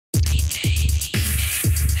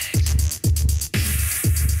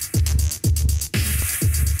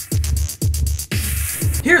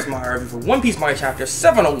my review for One Piece Manga Chapter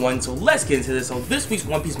 701, so let's get into this. So this week's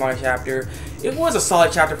One Piece Manga Chapter, it was a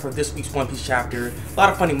solid chapter for this week's One Piece chapter. A lot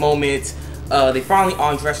of funny moments. They finally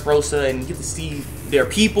undress Rosa and you get to see their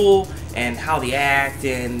people and how they act,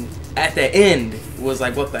 and at the end it was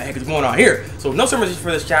like, what the heck is going on here? So no summarization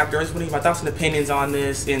for this chapter. I just want to give my thoughts and opinions on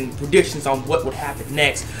this and predictions on what would happen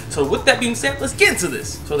next. So with that being said, let's get into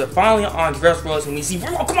this. So they're finally on Dressrosa and we see,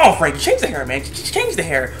 oh, come on Frankie, change the hair, man, just change the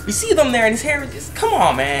hair. We see them there and his hair is just, come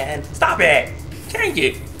on man, stop it, change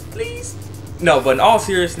it, please. No, but in all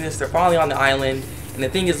seriousness, they're finally on the island. And the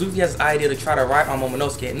thing is, Luffy has this idea to try to ride on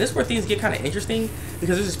Momonosuke. And this is where things get kind of interesting,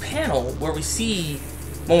 because there's this panel where we see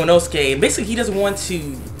Momonosuke, and basically he doesn't want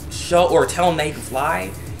to show or tell him that he can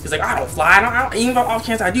fly. He's like, I don't fly, I don't even off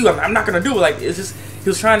chance I do, I'm not gonna do it. Like, it's just, he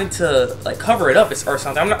was trying to like cover it up or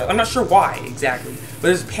something. I'm not sure why exactly. But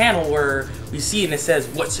there's a panel where we see it and it says,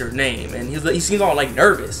 what's your name? And he seems all like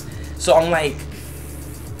nervous. So I'm like,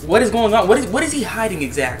 what is going on? What is he hiding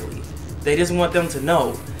exactly? They just want them to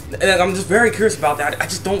know. And I'm just very curious about that. I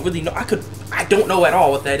just don't really know. I don't know at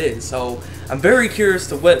all what that is. So I'm very curious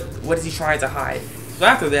to what is he trying to hide. So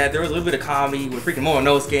after that, there was a little bit of comedy with freaking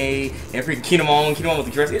Momonosuke and freaking Kinemon with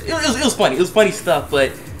the dress. It was funny. It was funny stuff.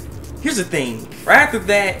 But here's the thing. Right after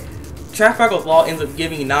that, Traffic Law ends up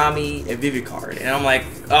giving Nami a Vivid card, and I'm like,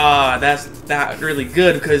 that's not really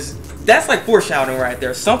good, because that's like foreshadowing right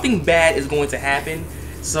there. Something bad is going to happen.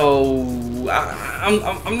 So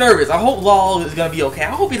I'm nervous. I hope Law is gonna be okay.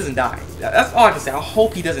 I hope he doesn't die. That's all I can say. I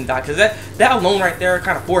hope he doesn't die, because that alone right there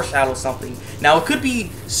kind of foreshadows something. Now it could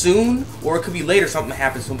be soon or it could be later. Something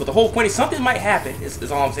happens soon, but the whole point is something might happen.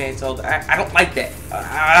 Is all I'm saying. So I don't like that.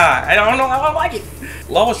 I don't know. I don't like it.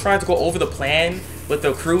 Law was trying to go over the plan with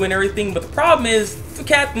the crew and everything, but the problem is the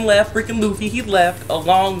captain left. Freaking Luffy, he left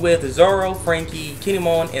along with Zoro, Frankie,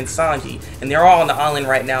 Kinemon, and Sanji, and they're all on the island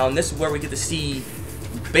right now. And this is where we get to see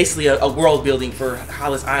basically a world building for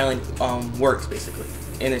how this island works, basically,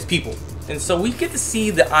 and its people. And so we get to see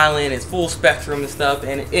the island, its full spectrum and stuff,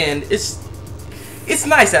 and it's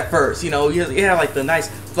nice at first, you know. You have like the nice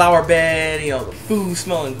flower bed, you know, the food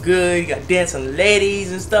smelling good, you got dancing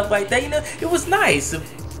ladies and stuff like that, you know. It was nice,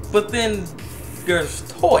 but then there's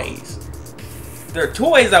toys. There are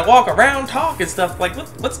toys that walk around, talk and stuff. Like,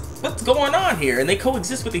 what's going on here? And they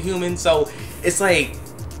coexist with the humans, so it's like,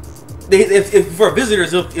 if for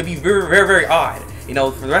visitors, it'd be very, very, very odd. You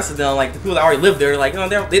know, for the rest of them, like the people that already live there, like, you know,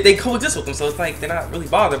 they coexist with them, so it's like they're not really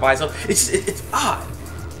bothered by it. So it's odd.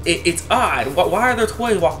 It's odd. Why are there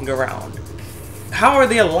toys walking around? How are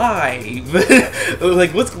they alive?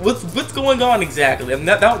 Like, what's going on exactly? I mean,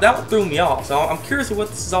 that threw me off. So I'm curious what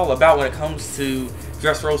this is all about when it comes to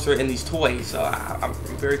Dressrosa and these toys. So I'm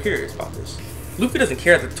very curious about this. Luffy doesn't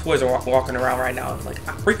care that the toys are walking around right now. Like,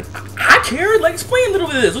 I care. Like, explain a little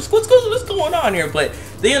bit of this. What's going on here? But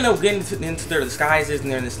they end up getting into their disguises, and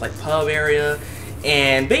they're in this like pub area.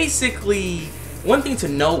 And basically, one thing to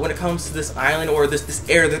note when it comes to this island, or this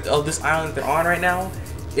area of this island that they're on right now,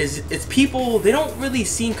 is it's people. They don't really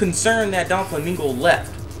seem concerned that Don Flamingo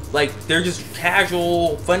left. Like, they're just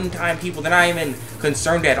casual, fun time people. They're not even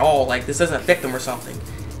concerned at all. Like, this doesn't affect them or something.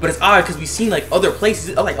 But it's odd because we've seen like other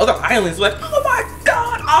places, like other islands, like, oh my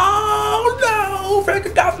god, oh no,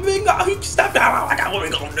 Frank got Flamingo, he stopped out, like, what are we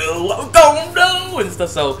gonna do, what are we gonna do, and stuff.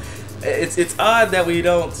 So it's odd that we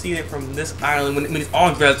don't see it from this island when it's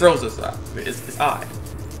on Dressrosa. So it's odd.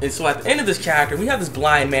 And so at the end of this chapter, we have this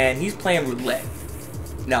blind man. He's playing roulette.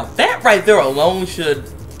 Now that right there alone should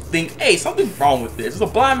think, hey, something's wrong with this. It's a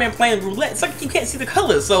blind man playing roulette. It's like you can't see the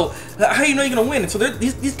colors, so how do you know you're gonna win? And so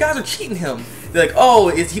these guys are cheating him. They're like, oh,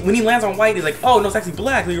 when he lands on white, he's like, oh no, it's actually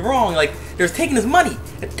black. You're wrong. Like, they're taking his money.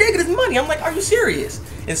 They're taking his money. I'm like, are you serious?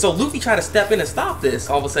 And so Luffy tried to step in and stop this.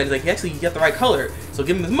 All of a sudden, he's like, actually, you got the right color, so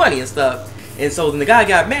give him his money and stuff. And so then the guy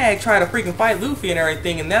got mad, tried to freaking fight Luffy and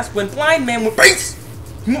everything, and that's when Blind Man went base.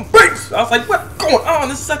 He went base. I was like, what's going on?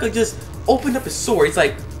 This sucker just opened up his sword. He's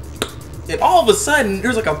like, and all of a sudden,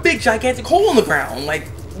 there's like a big gigantic hole in the ground. Like,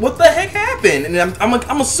 what the heck happened? And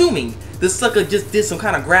I'm assuming this sucker just did some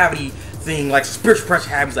kind of gravity thing, like spiritual pressure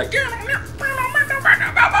happens, like, and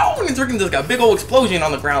it's freaking just got a big old explosion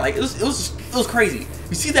on the ground. Like, it was crazy.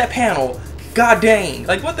 You see that panel, god dang,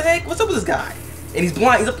 like, what the heck? What's up with this guy? And he's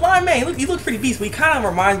blind. He's a blind man. He looks pretty beast, but he kind of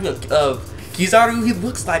reminds me of Kizaru. He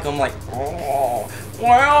looks like him. Like, oh,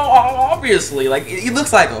 well, obviously, like, he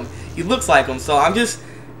looks like him. He looks like him. So I'm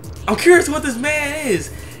curious what this man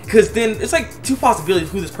is, because then it's like two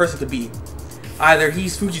possibilities who this person could be. Either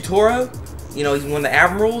he's Fujitora, you know, he's one of the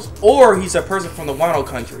admirals, or he's a person from the Wano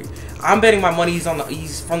country. I'm betting my money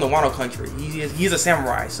he's from the Wano country. He's a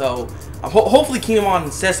samurai, so hopefully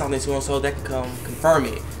Kinemon says something to him so that can confirm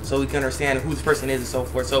it, so we can understand who this person is and so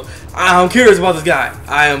forth. So I'm curious about this guy.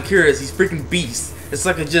 I am curious. He's freaking beast. It's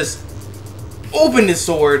like I just open this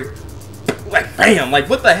sword, like bam, like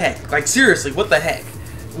what the heck? Like seriously, what the heck?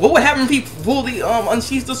 What would happen if he fully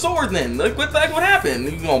unsheathes the sword then? Like what the heck would happen?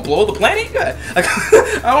 You gonna blow the planet? Like,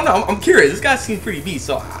 I don't know. I'm curious. This guy seems pretty beast,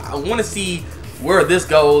 so I want to see where this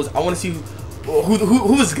goes. I want to see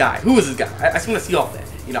who is this guy? Who is this guy? I just want to see all that.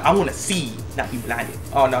 You know, I want to see, not be blinded.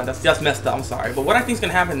 Oh no, that's messed up. I'm sorry. But what I think is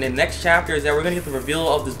gonna happen in the next chapter is that we're gonna get the reveal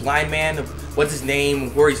of this blind man, of what's his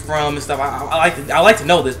name, where he's from, and stuff. I like to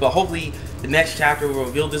know this, but hopefully the next chapter will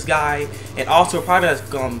reveal this guy, and also probably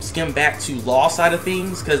skim back to Law side of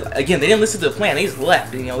things, because again they didn't listen to the plan. They just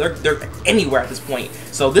left. You know, they're anywhere at this point.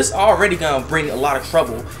 So this already gonna bring a lot of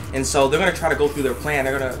trouble, and so they're gonna try to go through their plan.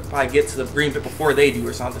 They're gonna probably get to the green pit before they do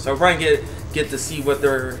or something. So we're probably get to see what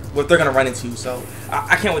they're gonna run into. So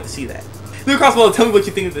I can't wait to see that. Leave a comment below, tell me what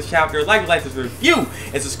you think of this chapter, like this review,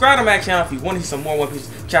 and subscribe to my channel if you want to see some more One Piece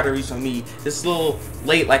chapter reviews from me. This is a little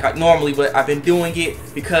late like I normally, but I've been doing it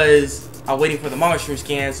because I'm waiting for the manga stream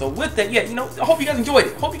scan. So with that, yeah, you know, I hope you guys enjoyed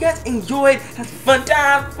it. Hope you guys enjoyed. Had some fun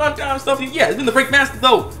time stuff. Yeah, it's been the Thabreakmaster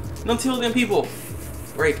though. And until then, people,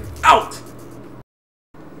 break out.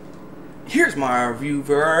 Here's my review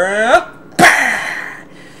for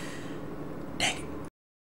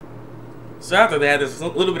So after that, there's a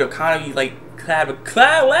little bit of comedy, like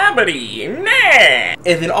calamity, nah.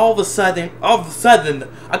 And then all of a sudden,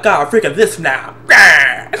 I got a freaking this now.